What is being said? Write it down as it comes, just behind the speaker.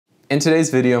In today's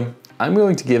video, I'm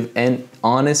going to give an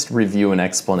honest review and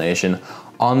explanation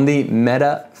on the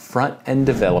Meta Front-End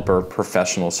Developer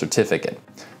Professional Certificate.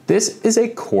 This is a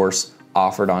course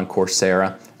offered on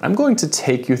Coursera, and I'm going to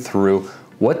take you through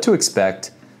what to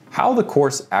expect, how the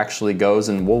course actually goes,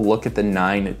 and we'll look at the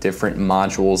 9 different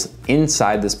modules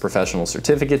inside this professional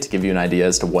certificate to give you an idea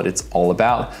as to what it's all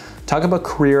about, talk about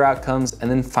career outcomes,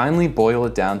 and then finally boil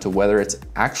it down to whether it's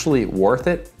actually worth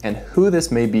it and who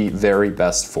this may be very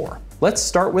best for. Let's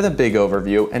start with a big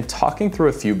overview and talking through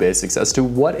a few basics as to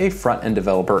what a front-end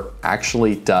developer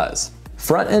actually does.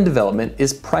 Front-end development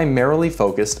is primarily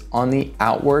focused on the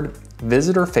outward,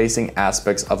 visitor-facing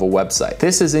aspects of a website.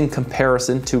 This is in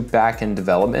comparison to back-end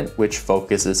development, which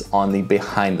focuses on the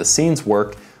behind-the-scenes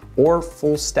work, or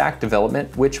full-stack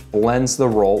development, which blends the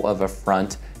role of a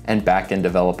front and back-end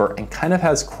developer and kind of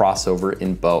has crossover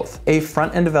in both. A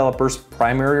front-end developer's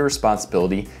primary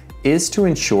responsibility is to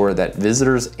ensure that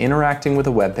visitors interacting with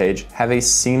a web page have a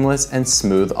seamless and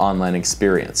smooth online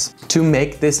experience. To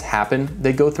make this happen,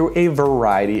 they go through a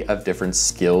variety of different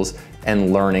skills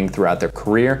and learning throughout their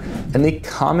career, and the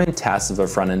common tasks of a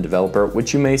front-end developer,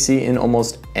 which you may see in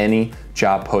almost any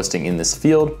job posting in this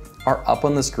field, are up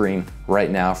on the screen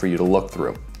right now for you to look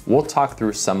through. We'll talk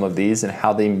through some of these and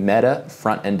how the Meta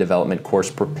Front-End Development course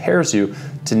prepares you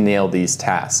to nail these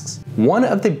tasks. One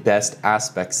of the best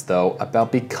aspects, though,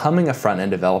 about becoming a front-end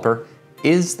developer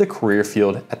is the career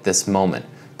field at this moment.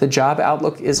 The job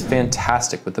outlook is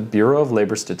fantastic, with the Bureau of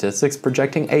Labor Statistics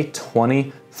projecting a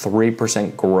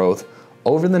 23% growth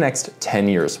over the next 10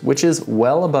 years, which is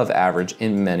well above average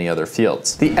in many other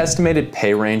fields. The estimated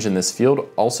pay range in this field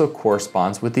also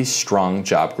corresponds with these strong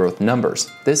job growth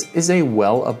numbers. This is a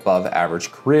well above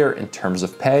average career in terms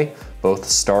of pay, both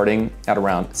starting at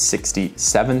around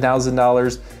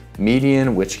 $67,000,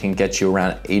 median, which can get you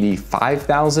around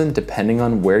 $85,000 depending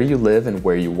on where you live and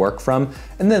where you work from,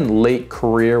 and then late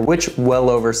career, which well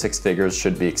over 6 figures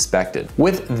should be expected.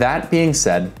 With that being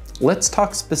said, let's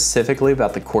talk specifically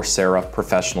about the Coursera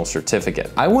Professional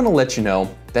Certificate. I want to let you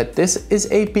know that this is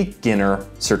a beginner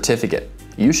certificate.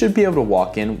 You should be able to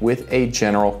walk in with a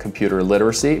general computer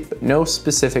literacy, but no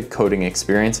specific coding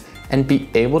experience, and be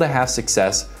able to have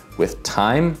success with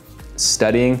time,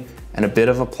 studying, and a bit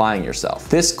of applying yourself.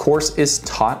 This course is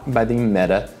taught by the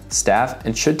Meta staff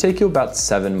and should take you about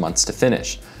 7 months to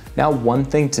finish. Now, one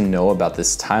thing to know about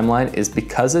this timeline is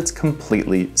because it's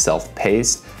completely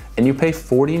self-paced, and you pay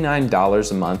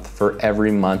 $49 a month for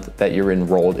every month that you're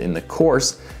enrolled in the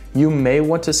course, you may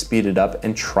want to speed it up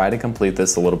and try to complete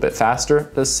this a little bit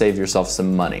faster to save yourself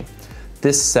some money.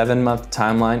 This 7-month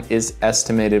timeline is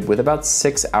estimated with about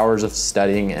 6 hours of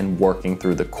studying and working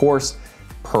through the course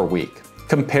per week.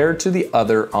 Compared to the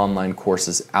other online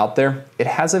courses out there, it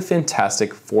has a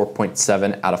fantastic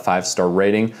 4.7 out of 5-star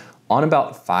rating on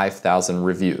about 5,000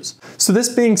 reviews. So this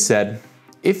being said,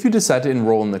 if you decide to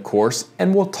enroll in the course,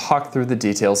 and we'll talk through the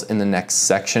details in the next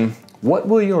section, what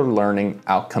will your learning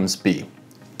outcomes be?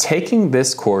 Taking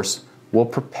this course will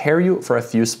prepare you for a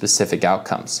few specific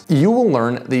outcomes. You will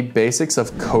learn the basics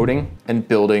of coding and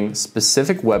building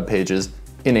specific web pages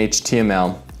in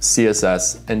HTML,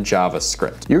 CSS, and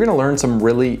JavaScript. You're gonna learn some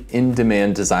really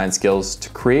in-demand design skills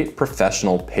to create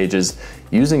professional pages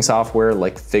using software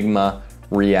like Figma,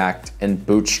 React, and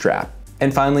Bootstrap.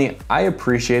 And finally, I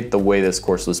appreciate the way this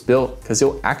course was built because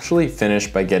you'll actually finish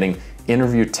by getting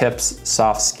interview tips,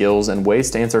 soft skills, and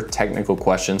ways to answer technical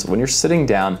questions when you're sitting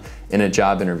down in a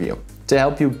job interview. To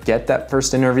help you get that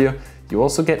first interview, you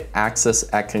also get access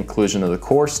at conclusion of the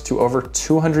course to over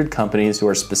 200 companies who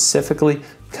are specifically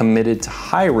committed to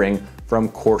hiring from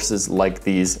courses like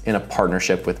these in a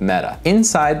partnership with Meta.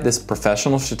 Inside this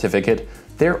professional certificate,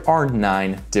 there are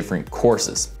 9 different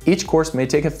courses. Each course may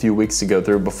take a few weeks to go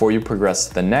through before you progress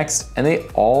to the next, and they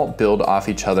all build off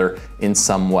each other in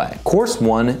some way. Course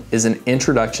 1 is an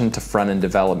introduction to front-end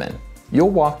development.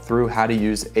 You'll walk through how to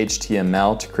use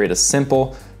HTML to create a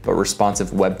simple but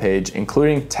responsive web page,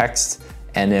 including text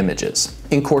and images.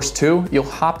 In course 2, you'll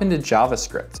hop into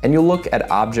JavaScript and you'll look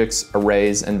at objects,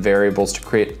 arrays, and variables to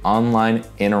create online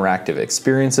interactive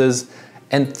experiences.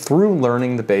 And through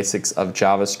learning the basics of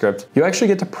JavaScript, you actually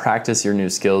get to practice your new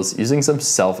skills using some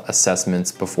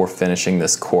self-assessments before finishing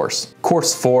this course.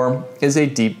 Course 4 is a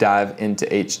deep dive into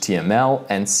HTML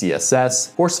and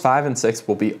CSS. Course 5 and 6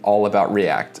 will be all about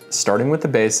React, starting with the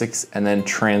basics and then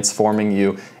transforming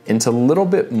you into a little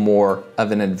bit more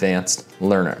of an advanced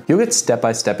learner. You'll get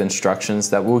step-by-step instructions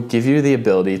that will give you the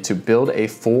ability to build a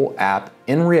full app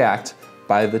in React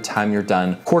by the time you're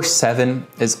done. Course 7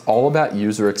 is all about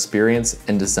user experience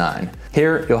and design.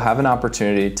 Here, you'll have an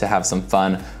opportunity to have some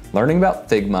fun learning about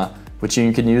Figma, which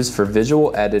you can use for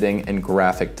visual editing and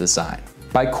graphic design.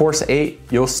 By course 8,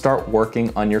 you'll start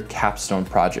working on your capstone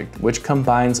project, which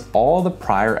combines all the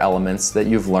prior elements that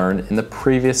you've learned in the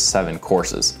previous 7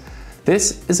 courses.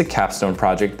 This is a capstone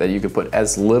project that you could put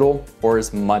as little or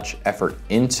as much effort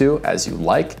into as you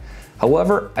like.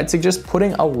 However, I'd suggest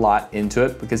putting a lot into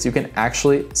it because you can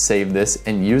actually save this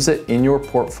and use it in your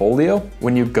portfolio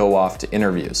when you go off to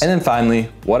interviews. And then finally,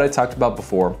 what I talked about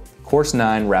before, course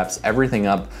 9 wraps everything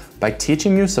up by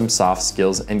teaching you some soft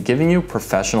skills and giving you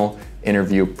professional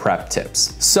interview prep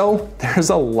tips. So there's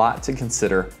a lot to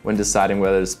consider when deciding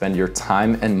whether to spend your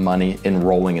time and money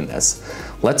enrolling in this.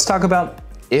 Let's talk about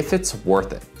if it's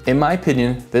worth it. In my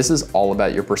opinion, this is all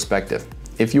about your perspective.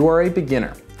 If you are a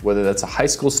beginner, whether that's a high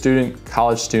school student,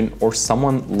 college student, or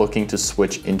someone looking to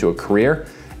switch into a career,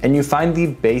 and you find the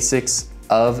basics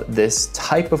of this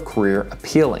type of career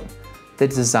appealing, the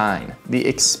design, the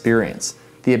experience,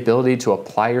 the ability to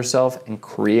apply yourself and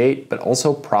create, but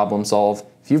also problem solve.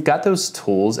 If you've got those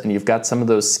tools and you've got some of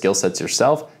those skill sets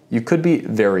yourself, you could be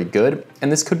very good,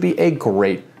 and this could be a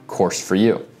great course for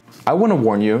you. I want to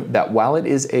warn you that while it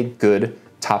is a good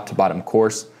top to bottom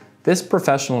course, this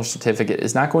professional certificate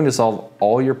is not going to solve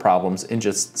all your problems in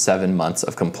just 7 months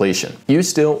of completion. You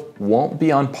still won't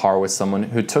be on par with someone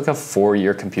who took a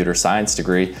 4-year computer science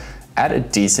degree at a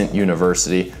decent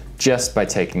university just by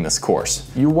taking this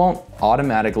course. You won't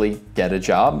automatically get a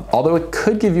job, although it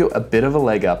could give you a bit of a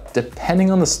leg up depending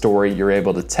on the story you're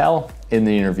able to tell in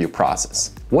the interview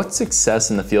process. What success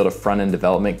in the field of front-end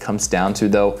development comes down to,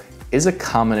 though, is a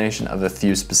combination of a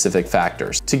few specific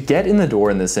factors. To get in the door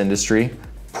in this industry,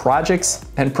 projects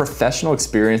and professional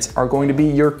experience are going to be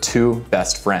your 2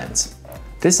 best friends.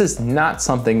 This is not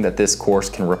something that this course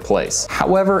can replace.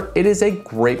 However, it is a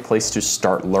great place to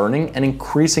start learning and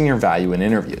increasing your value in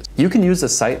interviews. You can use a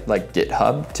site like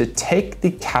GitHub to take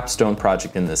the capstone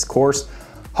project in this course,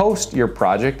 host your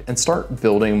project, and start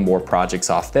building more projects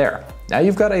off there. Now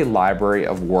you've got a library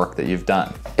of work that you've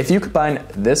done. If you combine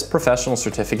this professional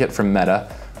certificate from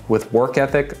Meta with work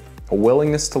ethic, a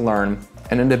willingness to learn,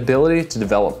 and an ability to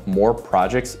develop more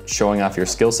projects showing off your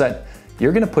skill set,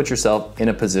 you're gonna put yourself in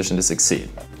a position to succeed.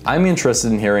 I'm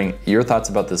interested in hearing your thoughts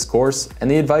about this course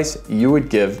and the advice you would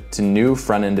give to new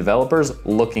front-end developers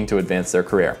looking to advance their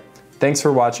career. Thanks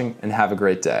for watching and have a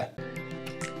great day.